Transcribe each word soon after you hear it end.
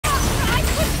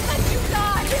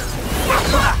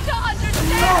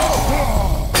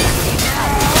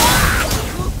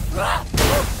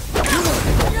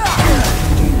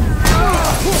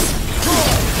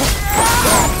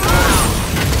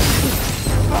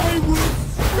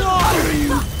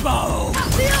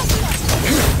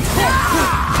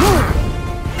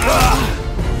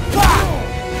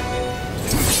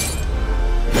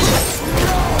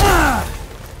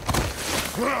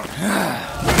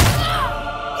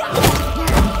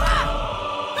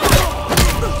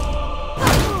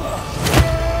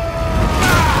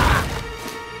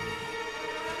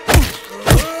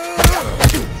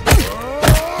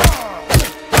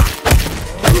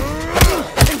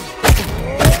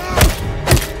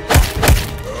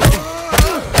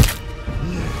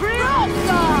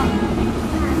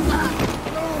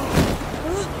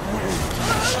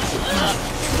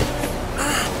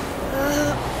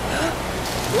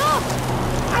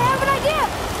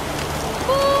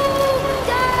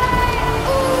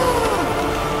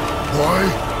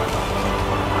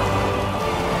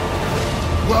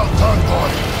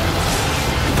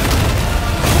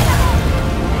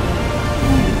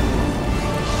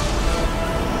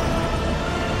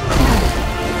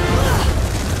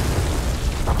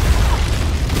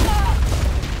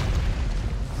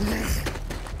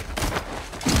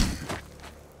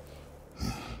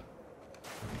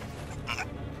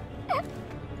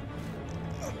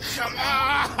Come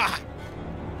on!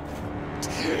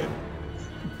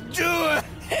 Do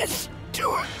it!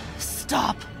 Do it!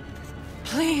 Stop.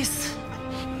 Please.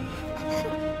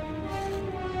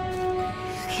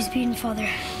 He's beaten, Father.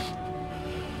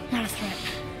 Not a threat.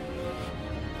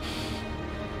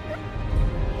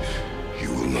 You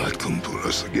will not come for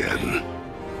us again.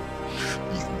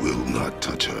 You will not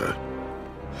touch her.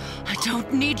 I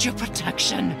don't need your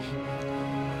protection.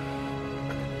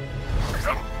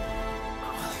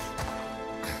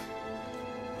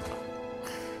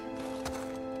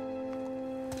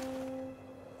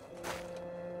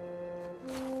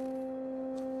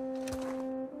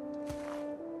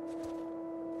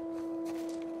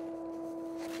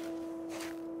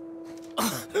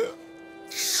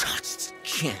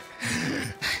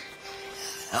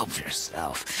 Help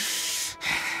yourself.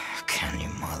 Can you,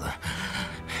 Mother?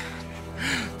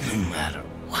 No matter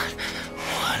what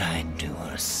I do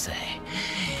or say,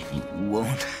 you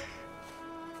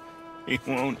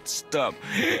won't stop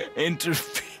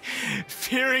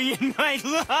interfering in my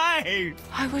life.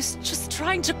 I was just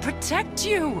trying to protect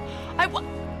you.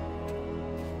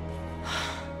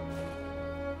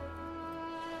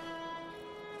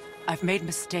 I've made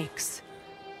mistakes.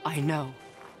 I know.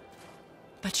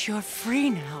 But you're free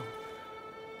now.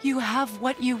 You have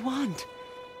what you want.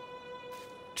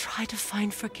 Try to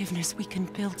find forgiveness. We can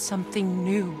build something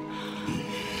new.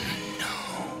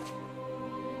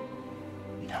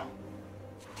 No.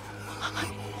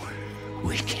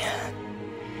 We can't.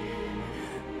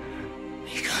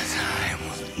 Because I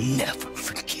will never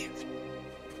forgive.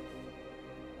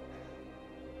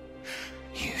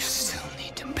 You still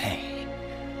need to pay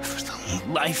for the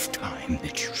lifetime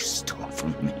that you stole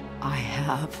from me. I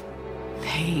have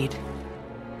paid.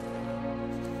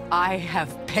 I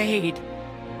have paid.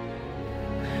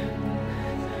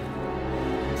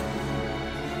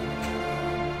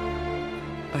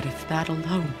 But if that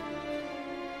alone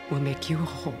will make you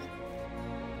whole,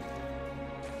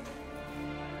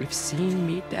 if seeing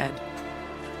me dead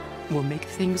will make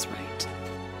things right,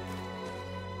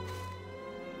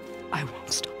 I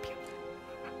won't stop you.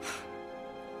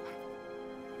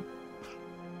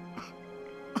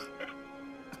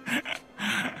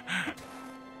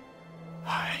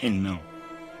 I know.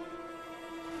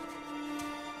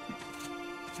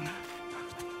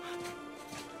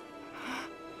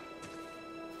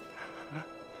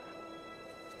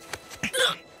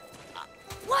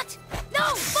 What? No,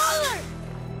 Father!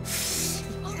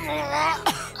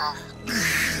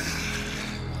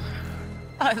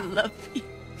 I love you.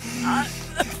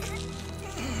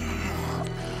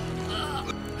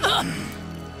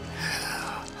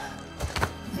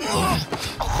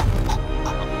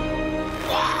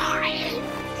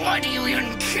 Why do you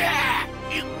even care?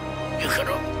 You could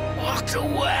have walked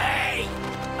away.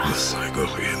 The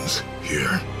Cygolians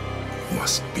here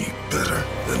must be better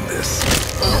than this.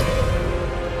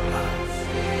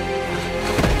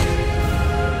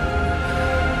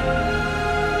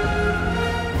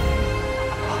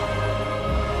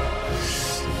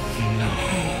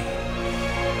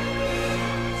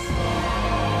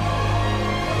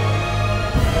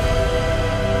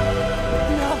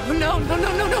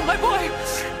 No, my boy!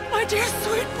 My dear,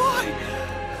 sweet boy!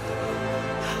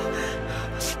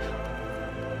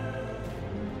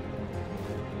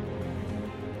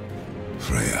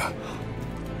 Freya.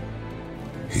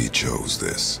 He chose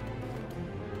this.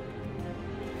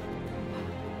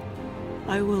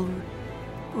 I will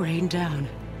rain down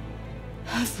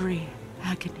every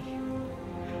agony,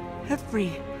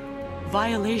 every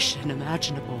violation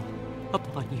imaginable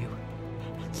upon you.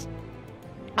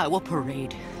 I will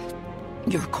parade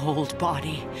your cold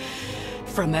body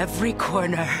from every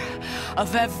corner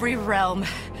of every realm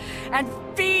and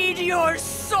feed your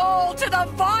soul to the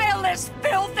vilest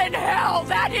filth in hell.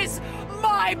 That is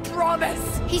my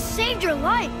promise. He saved your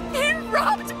life. He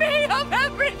robbed me of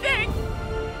everything.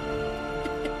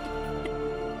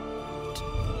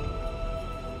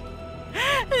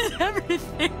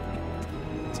 Everything.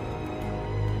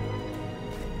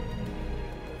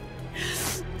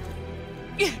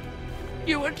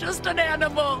 You were just an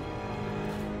animal.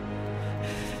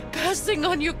 Passing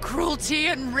on your cruelty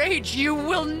and rage, you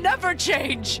will never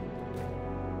change.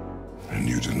 And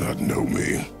you do not know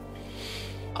me.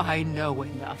 I know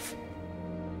enough.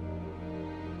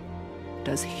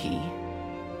 Does he?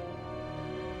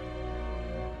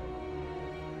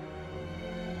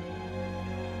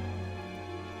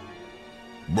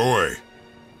 Boy.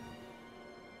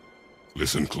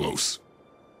 Listen close.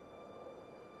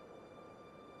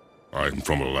 I'm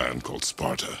from a land called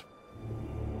Sparta.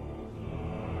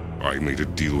 I made a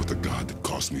deal with the god that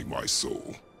cost me my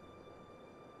soul.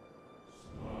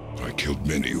 I killed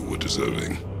many who were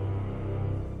deserving.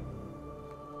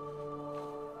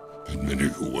 And many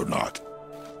who were not.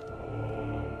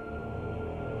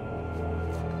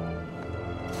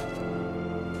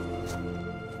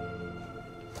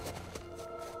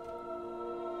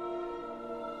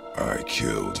 I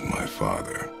killed my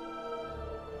father.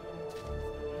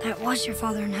 That was your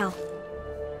father in hell.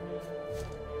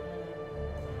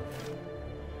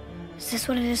 Is this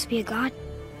what it is to be a god?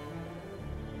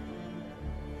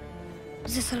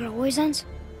 Is this how it always ends?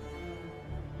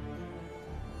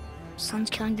 Sons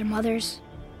killing their mothers?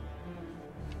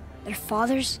 Their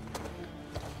fathers?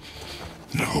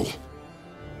 No.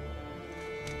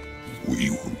 We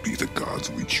will be the gods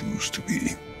we choose to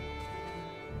be.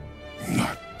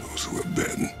 Not those who have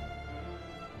been.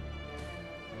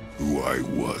 Who I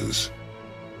was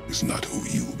is not who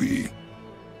you'll be.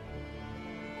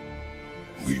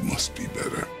 We must be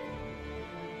better.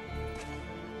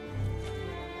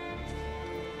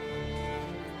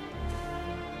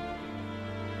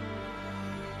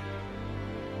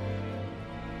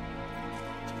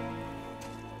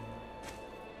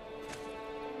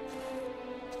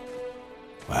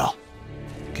 Well,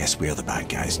 guess we're the bad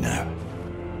guys now.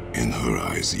 In her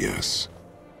eyes, yes.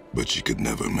 But she could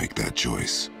never make that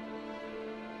choice.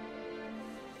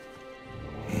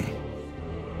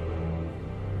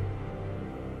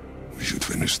 We should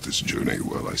finish this journey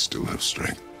while I still have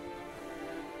strength.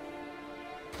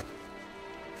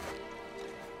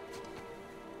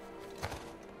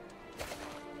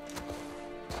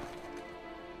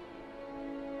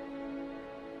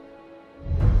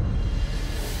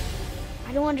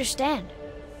 I don't understand.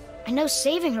 I know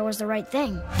saving her was the right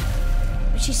thing,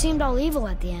 but she seemed all evil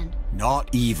at the end. Not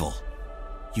evil.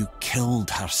 You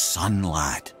killed her son,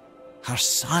 lad. Her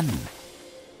son.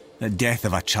 The death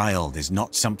of a child is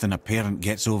not something a parent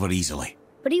gets over easily.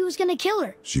 But he was gonna kill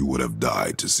her. She would have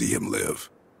died to see him live.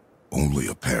 Only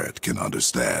a parent can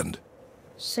understand.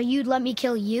 So you'd let me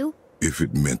kill you? If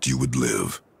it meant you would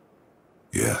live.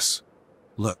 Yes.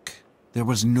 Look, there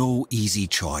was no easy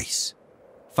choice.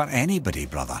 For anybody,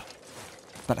 brother.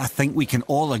 But I think we can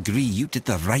all agree you did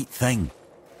the right thing.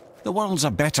 The world's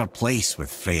a better place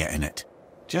with Freya in it.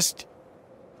 Just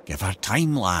give her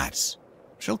time, lads.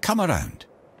 She'll come around.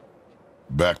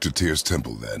 Back to Tyr's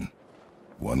temple, then.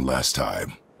 One last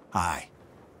time. Aye.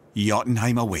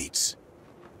 Jotunheim awaits.